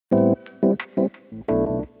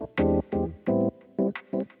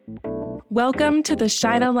Welcome to the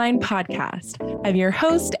Shine Online podcast. I'm your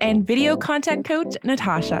host and video content coach,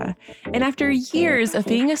 Natasha. And after years of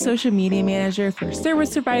being a social media manager for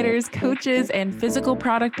service providers, coaches, and physical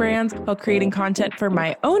product brands while creating content for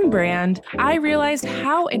my own brand, I realized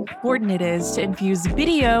how important it is to infuse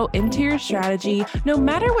video into your strategy, no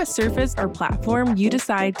matter what surface or platform you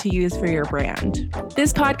decide to use for your brand.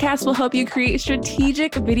 This podcast will help you create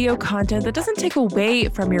strategic video content that doesn't take away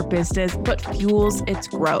from your business, but fuels its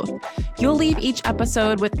growth. You'll leave each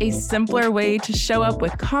episode with a simpler way to show up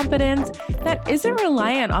with confidence that isn't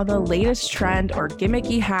reliant on the latest trend or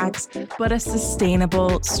gimmicky hacks, but a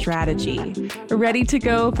sustainable strategy. Ready to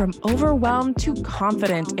go from overwhelmed to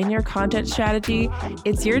confident in your content strategy?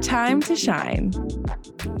 It's your time to shine.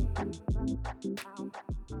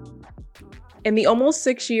 In the almost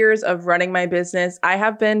 6 years of running my business, I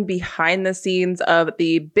have been behind the scenes of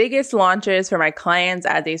the biggest launches for my clients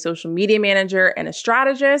as a social media manager and a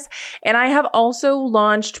strategist. And I have also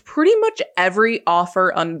launched pretty much every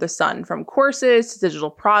offer under the sun, from courses to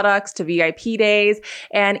digital products to VIP days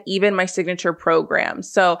and even my signature program.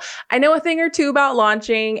 So I know a thing or two about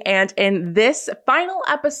launching. And in this final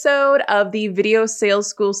episode of the Video Sales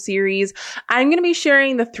School series, I'm going to be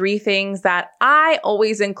sharing the 3 things that I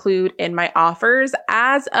always include in my offers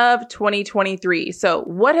as of 2023. So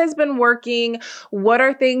what has been working? What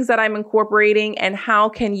are things that I'm incorporating? And how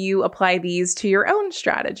can you apply these to your own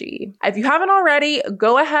strategy? If you haven't already,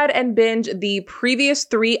 go ahead and binge the previous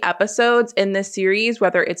 3 episodes in this series,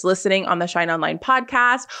 whether it's listening on the Shine Online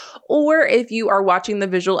podcast or if you are watching the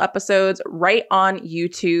visual episodes right on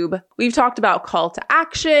YouTube. We've talked about call to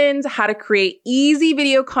actions, how to create easy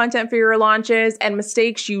video content for your launches, and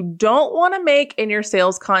mistakes you don't want to make in your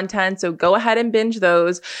sales content. So go ahead and binge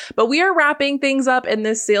those. But we are wrapping things up in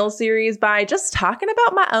this sales series by just talking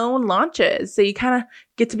about my own launches. So you kind of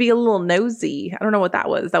get to be a little nosy. I don't know what that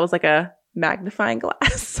was. That was like a magnifying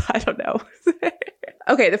glass. I don't know.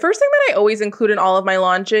 Okay, the first thing that I always include in all of my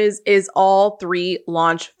launches is all 3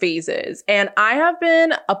 launch phases. And I have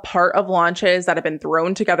been a part of launches that have been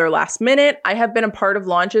thrown together last minute. I have been a part of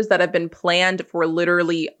launches that have been planned for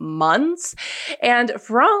literally months. And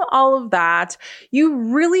from all of that, you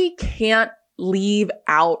really can't leave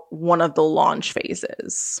out one of the launch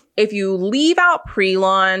phases. If you leave out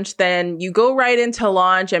pre-launch, then you go right into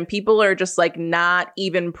launch and people are just like not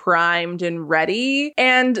even primed and ready.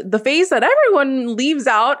 And the phase that everyone leaves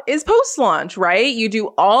out is post-launch, right? You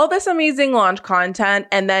do all this amazing launch content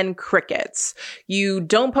and then crickets. You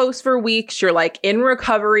don't post for weeks. You're like in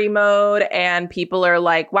recovery mode and people are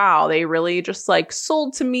like, wow, they really just like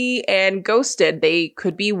sold to me and ghosted. They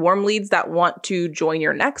could be warm leads that want to join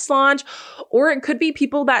your next launch, or it could be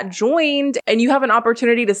people that joined and you have an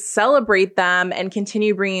opportunity to celebrate them and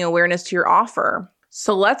continue bringing awareness to your offer.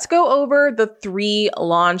 So let's go over the 3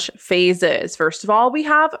 launch phases. First of all, we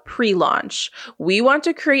have pre-launch. We want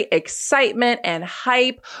to create excitement and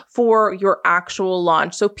hype for your actual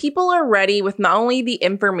launch. So people are ready with not only the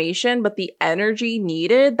information, but the energy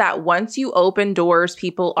needed that once you open doors,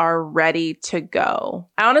 people are ready to go.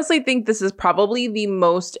 I honestly think this is probably the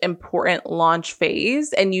most important launch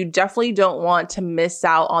phase, and you definitely don't want to miss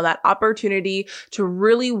out on that opportunity to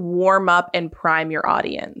really warm up and prime your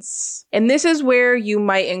audience. And this is where you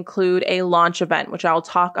might include a launch event, which I'll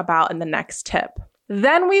talk about in the next tip.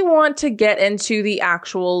 Then we want to get into the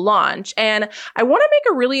actual launch. And I want to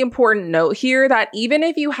make a really important note here that even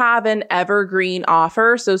if you have an evergreen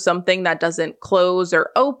offer, so something that doesn't close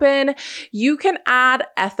or open, you can add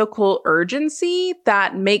ethical urgency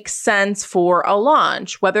that makes sense for a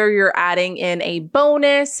launch, whether you're adding in a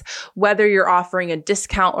bonus, whether you're offering a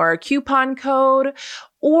discount or a coupon code,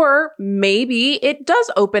 or maybe it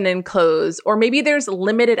does open and close, or maybe there's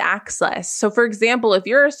limited access. So for example, if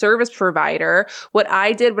you're a service provider, what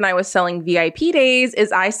I did when I was selling VIP days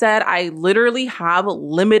is I said, I literally have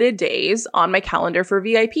limited days on my calendar for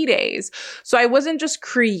VIP days. So I wasn't just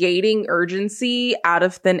creating urgency out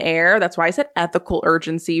of thin air. That's why I said ethical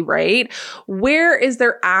urgency, right? Where is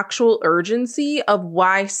there actual urgency of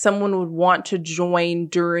why someone would want to join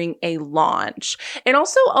during a launch? And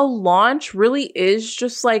also a launch really is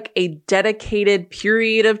just like a dedicated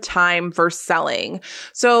period of time for selling.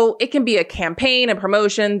 So it can be a campaign, a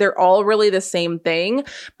promotion. They're all really the same thing,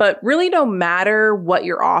 but really no matter what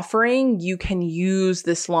you're offering, you can use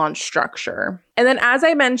this launch structure. And then as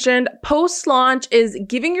I mentioned, post-launch is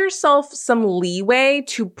giving yourself some leeway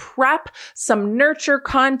to prep some nurture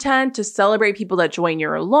content to celebrate people that join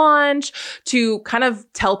your launch, to kind of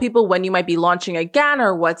tell people when you might be launching again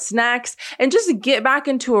or what's next, and just get back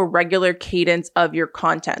into a regular cadence of your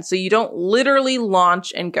content. So you don't literally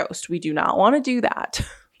launch and ghost. We do not want to do that.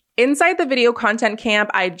 Inside the Video Content Camp,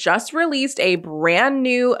 I just released a brand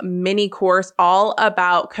new mini course all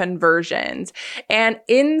about conversions. And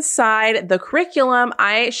inside the curriculum,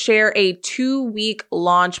 I share a 2-week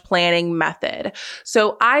launch planning method.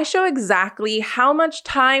 So I show exactly how much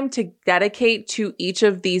time to dedicate to each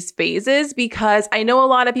of these phases, because I know a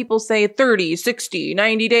lot of people say 30, 60,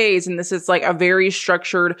 90 days, and this is like a very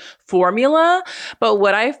structured formula. But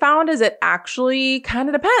what I found is it actually kind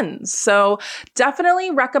of depends. So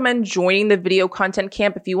definitely recommend joining the Video Content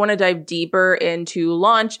Camp if you want to dive deeper into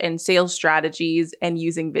launch and sales strategies and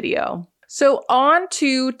using video. So on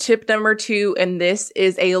to tip number 2, and this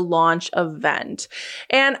is a launch event.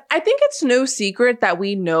 And I think it's no secret that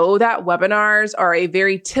we know that webinars are a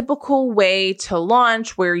very typical way to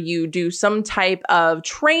launch, where you do some type of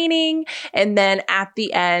training, and then at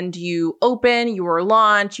the end you open your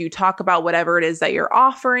launch, you talk about whatever it is that you're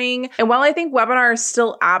offering. And while I think webinars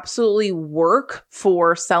still absolutely work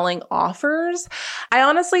for selling offers, I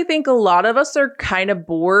honestly think a lot of us are kind of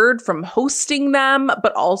bored from hosting them,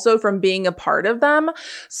 but also from being a part of them.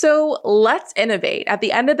 So let's innovate. At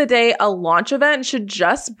the end of the day, a launch event should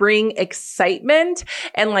just bring excitement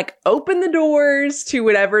and like open the doors to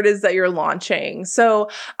whatever it is that you're launching. So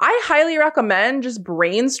I highly recommend just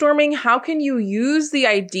brainstorming how can you use the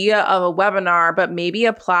idea of a webinar, but maybe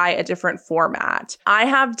apply a different format. I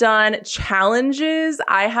have done challenges.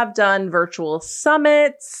 I have done virtual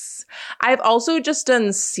summits. I've also just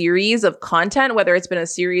done series of content, whether it's been a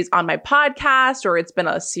series on my podcast, or it's been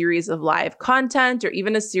a series of live content, or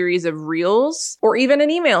even a series of reels, or even an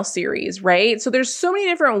email series, right? So there's so many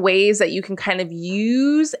different ways that you can kind of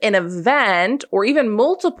use an event, or even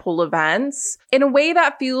multiple events, in a way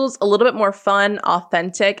that feels a little bit more fun,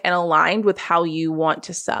 authentic, and aligned with how you want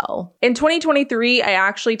to sell. In 2023, I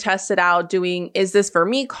actually tested out doing Is This For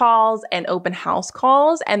Me calls and open house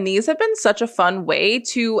calls. And these have been such a fun way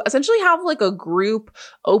to essentially have like a group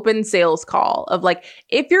open sales call of like,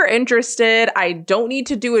 if you're interested, I don't need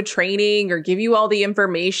to do a training or give you all the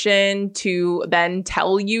information to then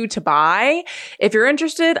tell you to buy. If you're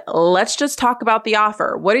interested, let's just talk about the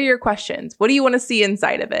offer. What are your questions? What do you want to see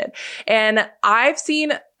inside of it? And I've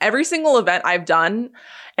seen every single event I've done,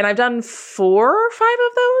 and I've done 4 or 5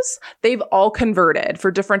 of those, they've all converted for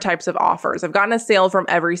different types of offers. I've gotten a sale from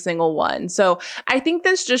every single one. So I think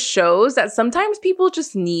this just shows that sometimes people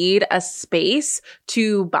just need a space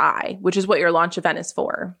to buy, which is what your launch event is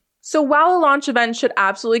for. So while a launch event should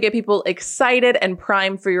absolutely get people excited and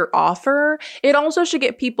primed for your offer, it also should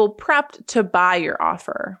get people prepped to buy your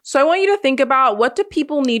offer. So I want you to think about, what do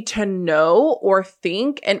people need to know or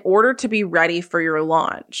think in order to be ready for your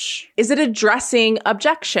launch? Is it addressing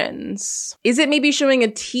objections? Is it maybe showing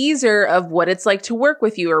a teaser of what it's like to work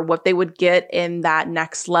with you, or what they would get in that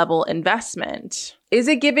next level investment? Is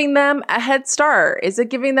it giving them a head start? Is it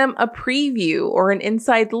giving them a preview or an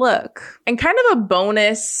inside look? And kind of a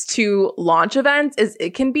bonus to launch events is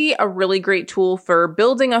it can be a really great tool for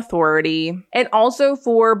building authority, and also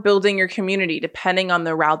for building your community, depending on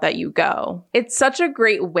the route that you go. It's such a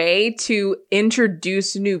great way to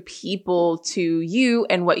introduce new people to you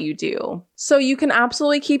and what you do. So you can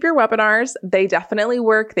absolutely keep your webinars. They definitely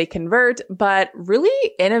work, they convert, but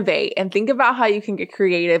really innovate and think about how you can get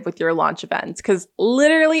creative with your launch events, because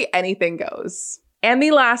literally anything goes. And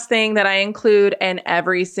the last thing that I include in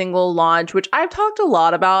every single launch, which I've talked a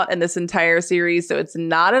lot about in this entire series, so it's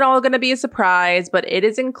not at all going to be a surprise, but it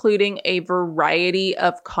is including a variety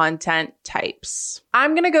of content types.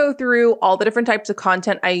 I'm going to go through all the different types of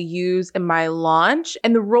content I use in my launch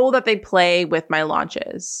and the role that they play with my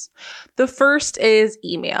launches. The first is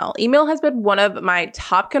email. Email has been one of my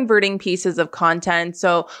top converting pieces of content.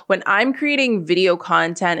 So when I'm creating video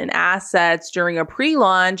content and assets during a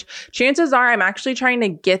pre-launch, chances are I'm actually trying to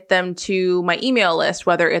get them to my email list,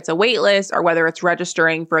 whether it's a wait list or whether it's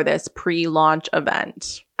registering for this pre-launch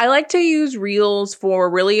event. I like to use Reels for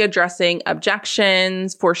really addressing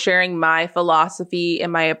objections, for sharing my philosophy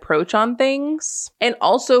and my approach on things, and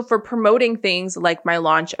also for promoting things like my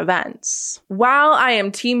launch events. While I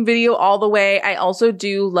am team video all the way, I also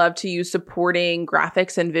do love to use supporting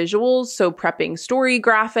graphics and visuals, so prepping story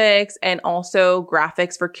graphics and also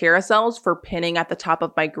graphics for carousels for pinning at the top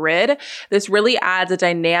of my grid. This really adds a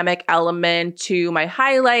dynamic element to my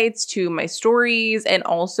highlights, to my stories, and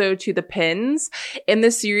also to the pins. In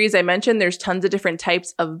this series, I mentioned there's tons of different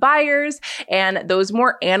types of buyers, and those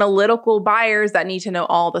more analytical buyers that need to know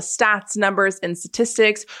all the stats, numbers, and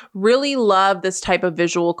statistics really love this type of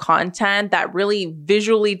visual content that really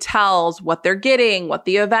visually tells what they're getting, what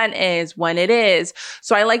the event is, when it is.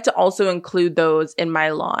 So I like to also include those in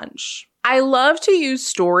my launch. I love to use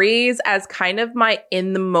stories as kind of my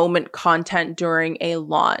in-the-moment content during a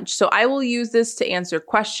launch. So I will use this to answer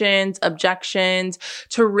questions, objections,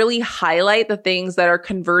 to really highlight the things that are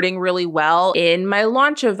converting really well in my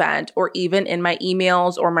launch event or even in my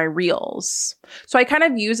emails or my reels. So I kind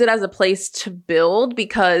of use it as a place to build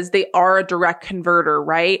because they are a direct converter,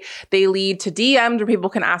 right? They lead to DMs where people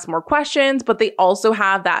can ask more questions, but they also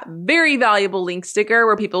have that very valuable link sticker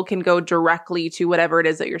where people can go directly to whatever it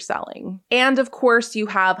is that you're selling. And of course, you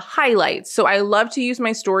have highlights. So I love to use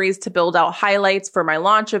my stories to build out highlights for my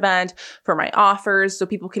launch event, for my offers, so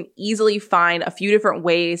people can easily find a few different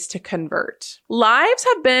ways to convert. Lives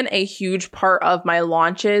have been a huge part of my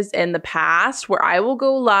launches in the past, where I will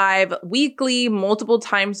go live weekly, multiple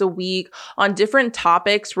times a week on different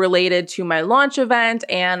topics related to my launch event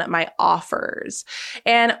and my offers.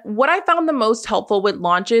 And what I found the most helpful with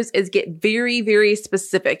launches is get very, very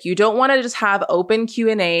specific. You don't want to just have open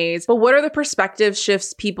Q&As, but what are the perspective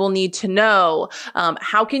shifts people need to know?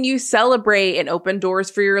 How can you celebrate and open doors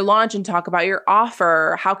for your launch and talk about your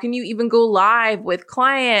offer? How can you even go live with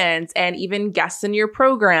clients and even guests in your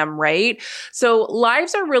program, right? So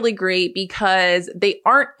lives are really great because they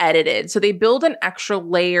aren't edited. So they build an extra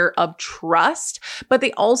layer of trust, but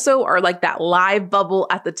they also are like that live bubble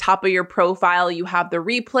at the top of your profile. You have the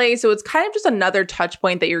replay. So it's kind of just another touch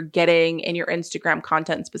point that you're getting in your Instagram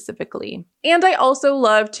content specifically. And I also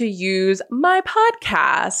love to use my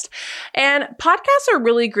podcast. And podcasts are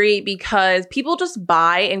really great because people just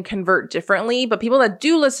buy and convert differently, but people that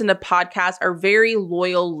do listen to podcasts are very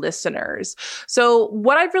loyal listeners. So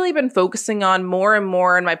what I've really been focusing on more and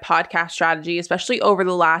more in my podcast strategy, especially over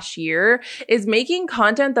the last year, is making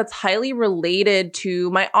content that's highly related to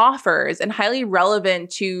my offers and highly relevant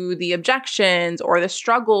to the objections or the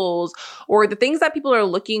struggles or the things that people are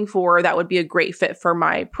looking for that would be a great fit for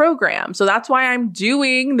my program. So that's why I'm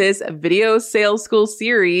doing this video sales school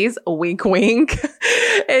series, wink, wink.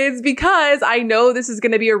 It's because I know this is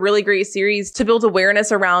going to be a really great series to build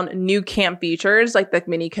awareness around new camp features like the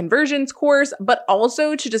mini conversions course, but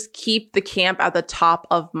also to just keep the camp at the top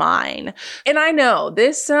of mind. And I know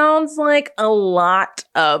this sounds like a lot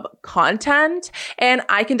of content, and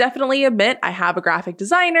I can definitely admit I have a graphic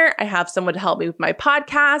designer, I have someone to help me with my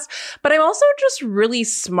podcast, but I'm also just really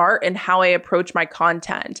smart in how I approach my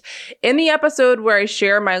content. In the episode where I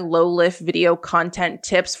share my low lift video content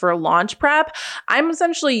tips for launch prep, I'm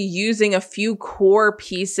essentially using a few core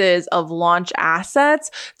pieces of launch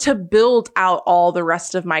assets to build out all the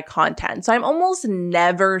rest of my content. So I'm almost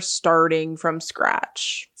never starting from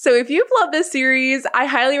scratch. So if you've loved this series, I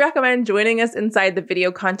highly recommend joining us inside the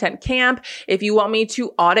Video Content Camp. If you want me to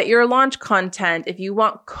audit your launch content, if you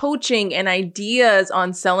want coaching and ideas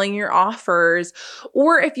on selling your offers,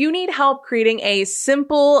 or if you need help creating a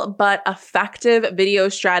simple but effective video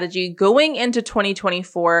strategy going into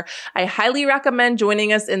 2024, I highly recommend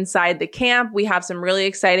joining us inside the camp. We have some really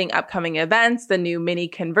exciting upcoming events, the new mini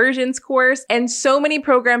conversions course, and so many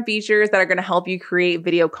program features that are going to help you create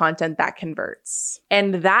video content that converts.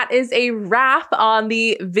 And that is a wrap on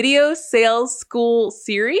the Video Sales School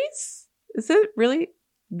series. Is it really?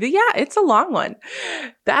 Yeah, it's a long one.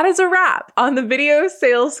 That is a wrap on the Video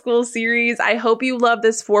Sales School series. I hope you love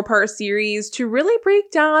this 4-part series to really break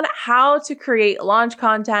down how to create launch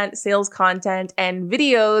content, sales content, and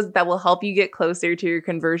videos that will help you get closer to your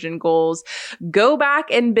conversion goals. Go back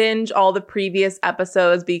and binge all the previous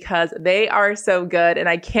episodes because they are so good, and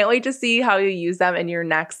I can't wait to see how you use them in your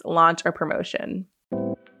next launch or promotion.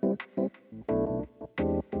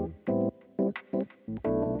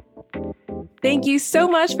 Thank you so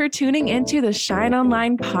much for tuning into the Shine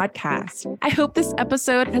Online podcast. I hope this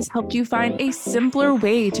episode has helped you find a simpler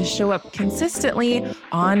way to show up consistently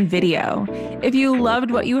on video. If you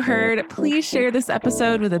loved what you heard, please share this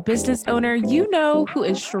episode with a business owner you know who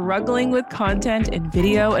is struggling with content and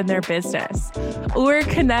video in their business. Or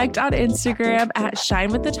connect on Instagram at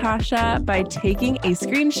Shine with Natasha by taking a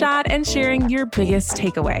screenshot and sharing your biggest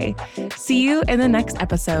takeaway. See you in the next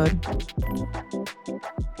episode.